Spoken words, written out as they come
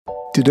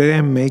Today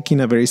I'm making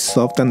a very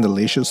soft and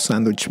delicious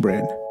sandwich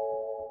bread.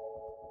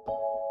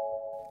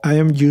 I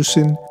am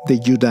using the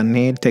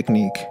Yudane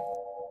technique.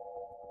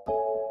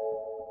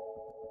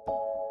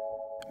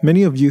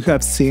 Many of you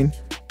have seen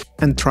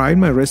and tried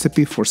my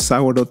recipe for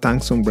sourdough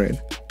tangson bread,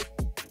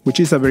 which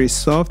is a very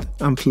soft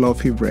and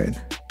fluffy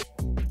bread.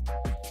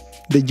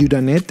 The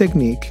Yudane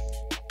technique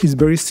is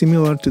very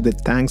similar to the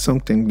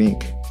tangson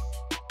technique.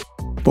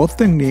 Both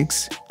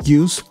techniques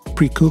use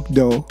pre-cooked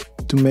dough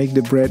to make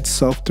the bread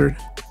softer,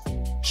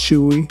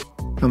 chewy,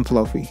 and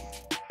fluffy.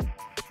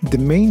 The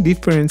main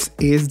difference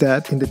is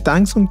that in the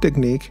tangson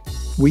technique,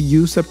 we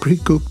use a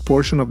pre-cooked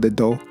portion of the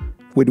dough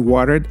with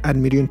water at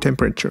medium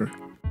temperature.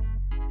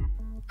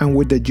 And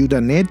with the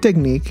Yudane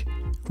technique,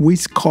 we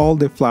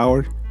scald the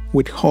flour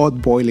with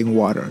hot boiling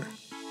water.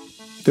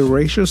 The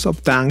ratios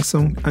of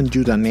tangson and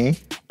Yudane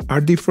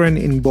are different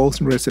in both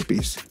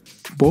recipes.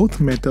 Both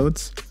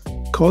methods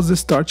cause the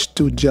starch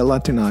to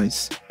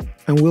gelatinize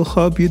and will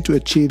help you to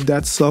achieve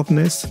that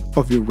softness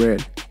of your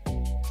bread.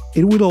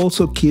 It will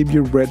also keep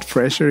your bread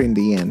fresher in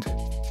the end.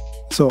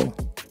 So,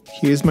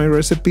 here's my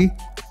recipe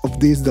of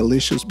this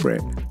delicious bread.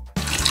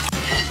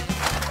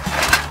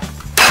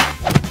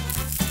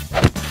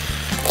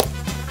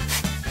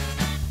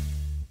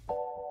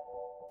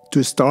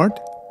 To start,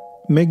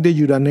 make the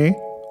Yudane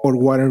or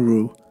water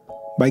roux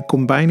by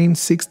combining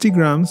 60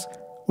 grams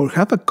or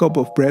half a cup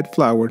of bread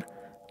flour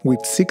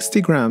with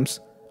 60 grams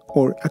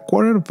or a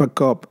quarter of a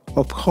cup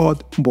of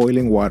hot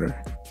boiling water.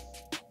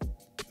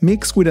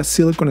 Mix with a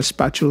silicone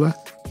spatula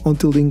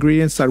until the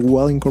ingredients are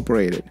well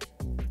incorporated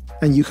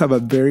and you have a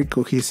very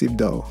cohesive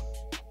dough.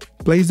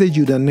 Place the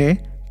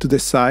Yudane to the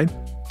side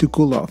to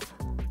cool off.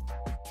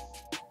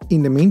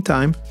 In the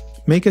meantime,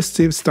 make a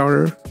Sourdough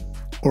Starter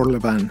or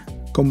Levain.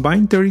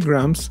 Combine 30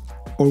 grams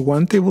or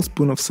 1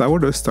 tablespoon of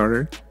sourdough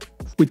starter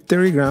with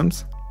 30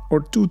 grams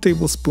or 2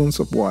 tablespoons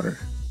of water.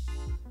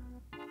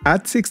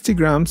 Add 60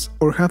 grams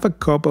or half a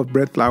cup of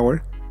bread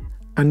flour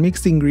and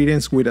mix the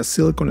ingredients with a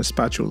silicone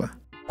spatula.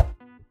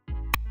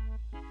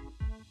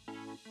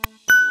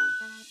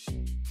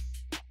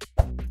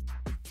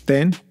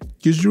 Then,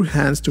 use your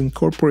hands to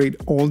incorporate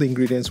all the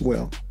ingredients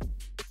well.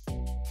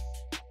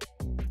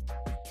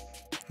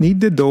 Knead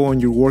the dough on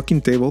your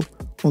working table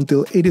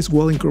until it is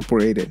well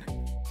incorporated,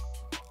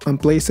 and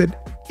place it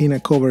in a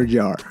covered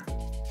jar.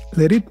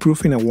 Let it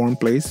proof in a warm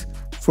place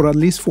for at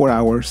least 4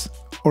 hours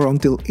or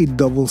until it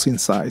doubles in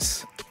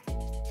size.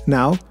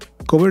 Now,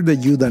 cover the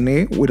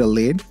Yudane with a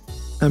lid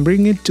and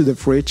bring it to the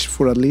fridge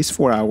for at least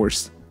 4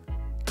 hours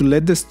to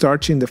let the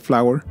starch in the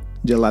flour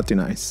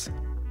gelatinize.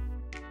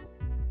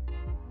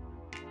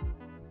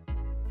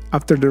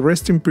 After the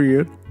resting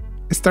period,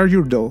 start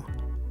your dough.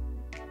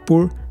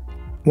 Pour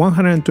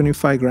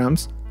 125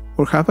 grams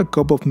or half a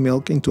cup of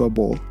milk into a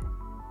bowl.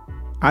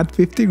 Add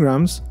 50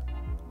 grams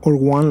or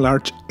 1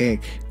 large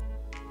egg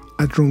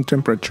at room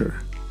temperature,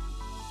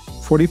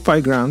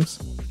 45 grams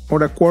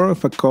or a quarter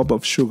of a cup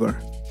of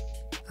sugar,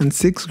 and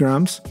 6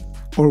 grams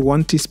or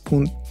 1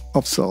 teaspoon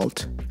of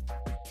salt.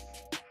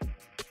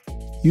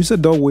 Use a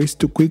dough whisk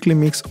to quickly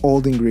mix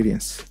all the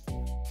ingredients.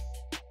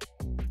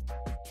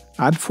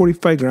 Add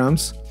 45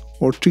 grams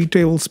or 3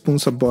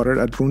 tablespoons of butter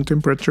at room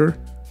temperature,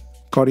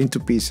 cut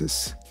into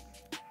pieces.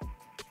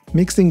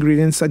 Mix the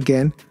ingredients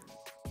again,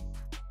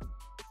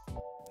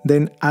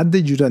 then add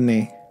the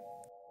Yudane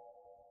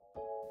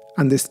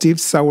and the stiff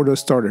sourdough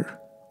starter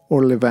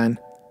or Levain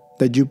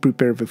that you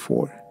prepared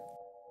before.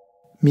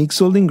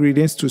 Mix all the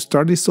ingredients to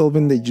start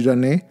dissolving the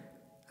Yudane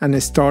and the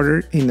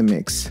starter in the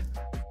mix.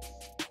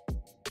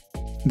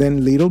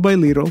 Then little by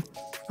little,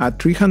 add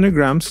 300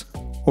 grams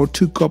or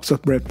 2 cups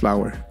of bread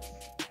flour.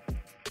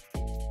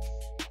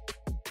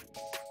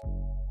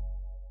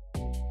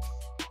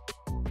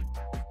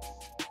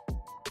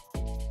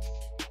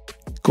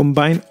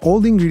 Combine all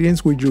the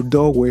ingredients with your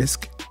dough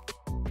whisk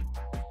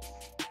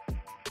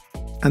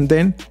and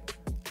then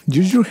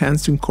use your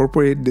hands to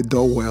incorporate the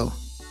dough well.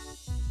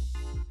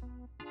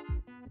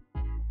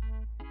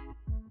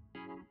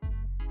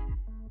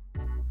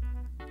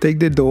 Take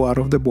the dough out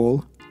of the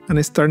bowl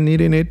and start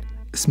kneading it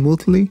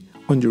smoothly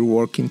on your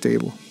working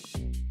table.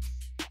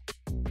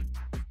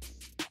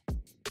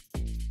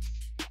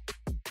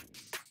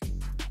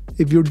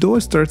 If your dough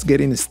starts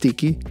getting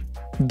sticky,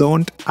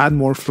 don't add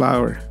more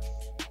flour.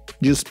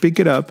 Just pick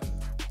it up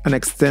and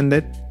extend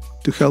it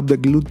to help the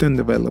gluten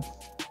develop,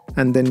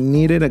 and then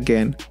knead it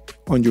again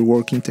on your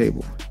working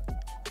table.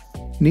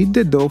 Knead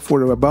the dough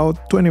for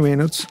about 20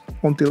 minutes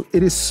until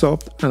it is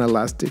soft and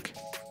elastic.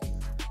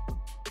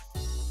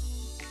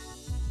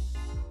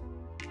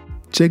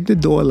 Check the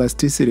dough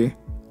elasticity,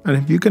 and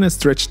if you can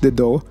stretch the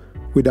dough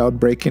without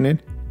breaking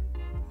it,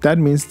 that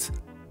means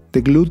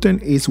the gluten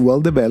is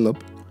well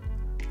developed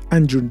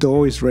and your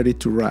dough is ready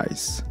to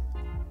rise.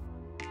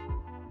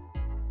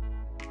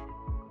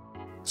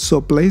 So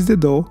place the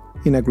dough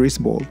in a grease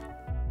bowl.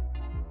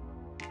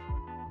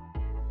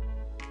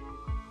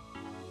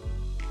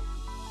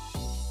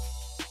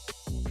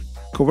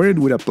 Cover it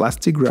with a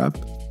plastic wrap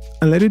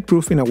and let it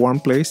proof in a warm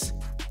place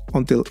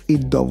until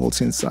it doubles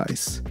in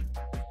size.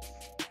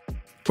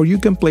 or you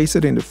can place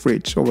it in the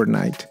fridge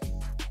overnight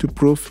to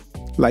prove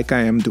like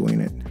I am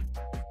doing it.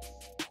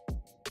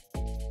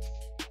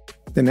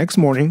 The next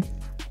morning,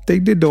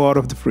 take the dough out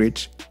of the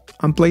fridge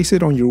and place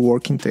it on your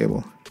working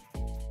table.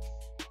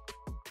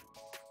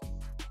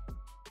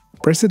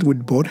 Press it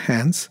with both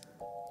hands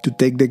to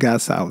take the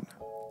gas out.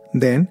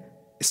 Then,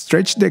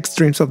 stretch the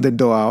extremes of the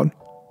dough out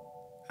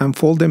and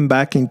fold them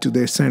back into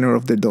the center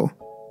of the dough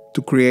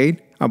to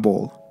create a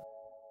ball.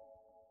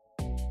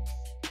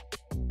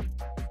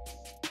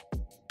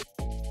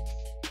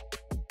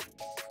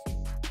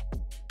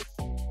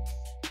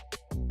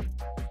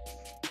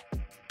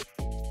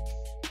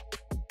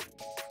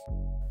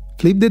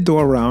 Flip the dough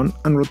around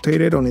and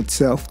rotate it on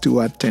itself to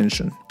add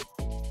tension.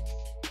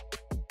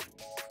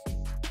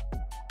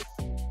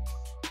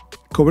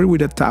 Cover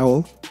with a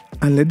towel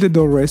and let the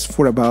dough rest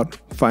for about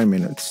 5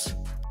 minutes.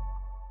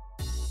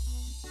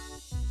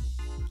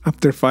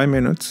 After 5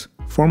 minutes,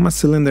 form a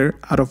cylinder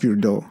out of your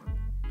dough,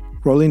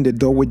 rolling the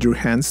dough with your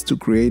hands to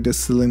create a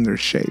cylinder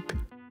shape.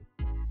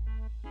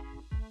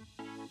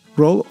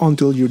 Roll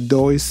until your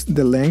dough is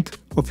the length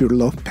of your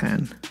loaf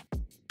pan.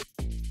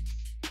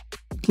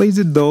 Place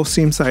the dough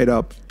seam side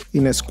up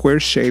in a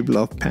square-shaped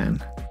loaf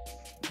pan.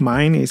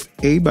 Mine is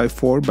 8 by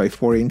 4 by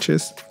 4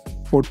 inches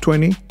or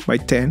 20 by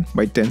 10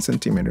 by 10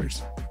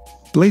 centimeters.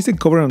 Place the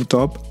cover on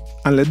top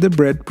and let the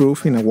bread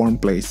proof in a warm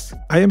place.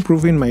 I am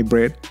proofing my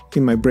bread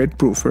in my bread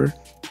proofer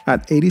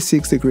at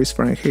 86 degrees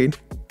Fahrenheit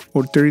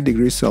or 30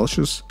 degrees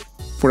Celsius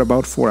for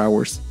about 4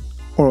 hours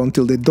or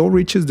until the dough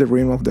reaches the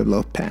rim of the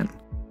loaf pan.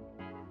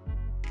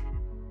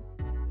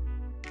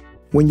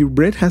 When your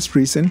bread has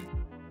risen,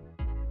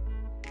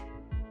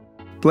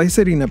 place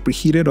it in a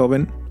preheated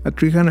oven at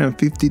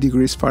 350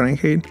 degrees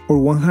Fahrenheit or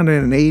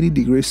 180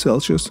 degrees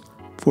Celsius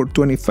for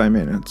 25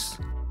 minutes.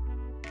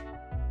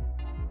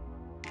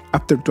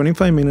 After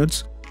 25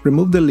 minutes,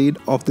 remove the lid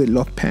of the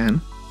loaf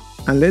pan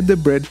and let the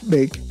bread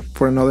bake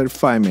for another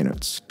 5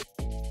 minutes.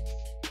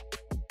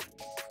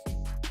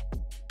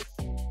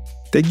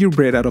 Take your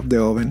bread out of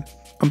the oven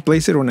and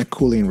place it on a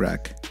cooling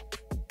rack.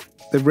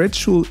 The bread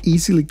should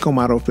easily come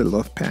out of the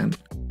loaf pan.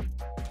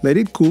 Let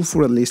it cool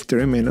for at least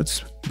 30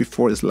 minutes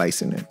before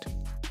slicing it.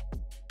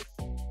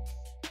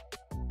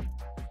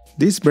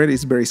 This bread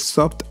is very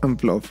soft and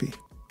fluffy.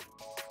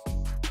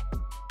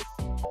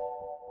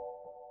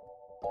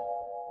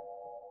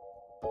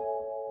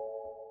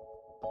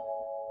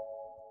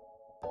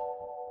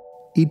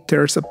 It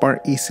tears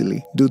apart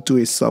easily due to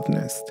its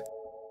softness.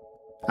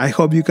 I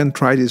hope you can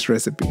try this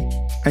recipe.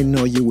 I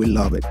know you will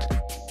love it.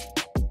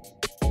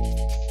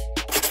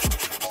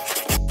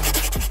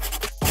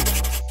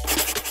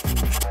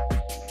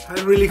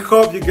 I really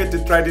hope you get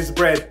to try this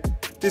bread.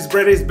 This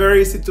bread is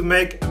very easy to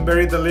make and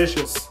very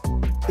delicious.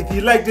 If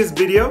you like this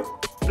video,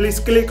 please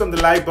click on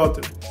the like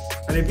button.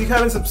 And if you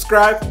haven't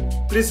subscribed,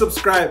 please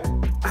subscribe.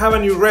 I have a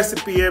new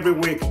recipe every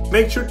week.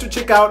 Make sure to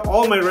check out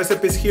all my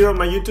recipes here on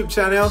my YouTube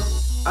channel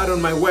and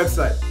on my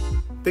website.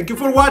 Thank you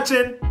for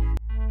watching.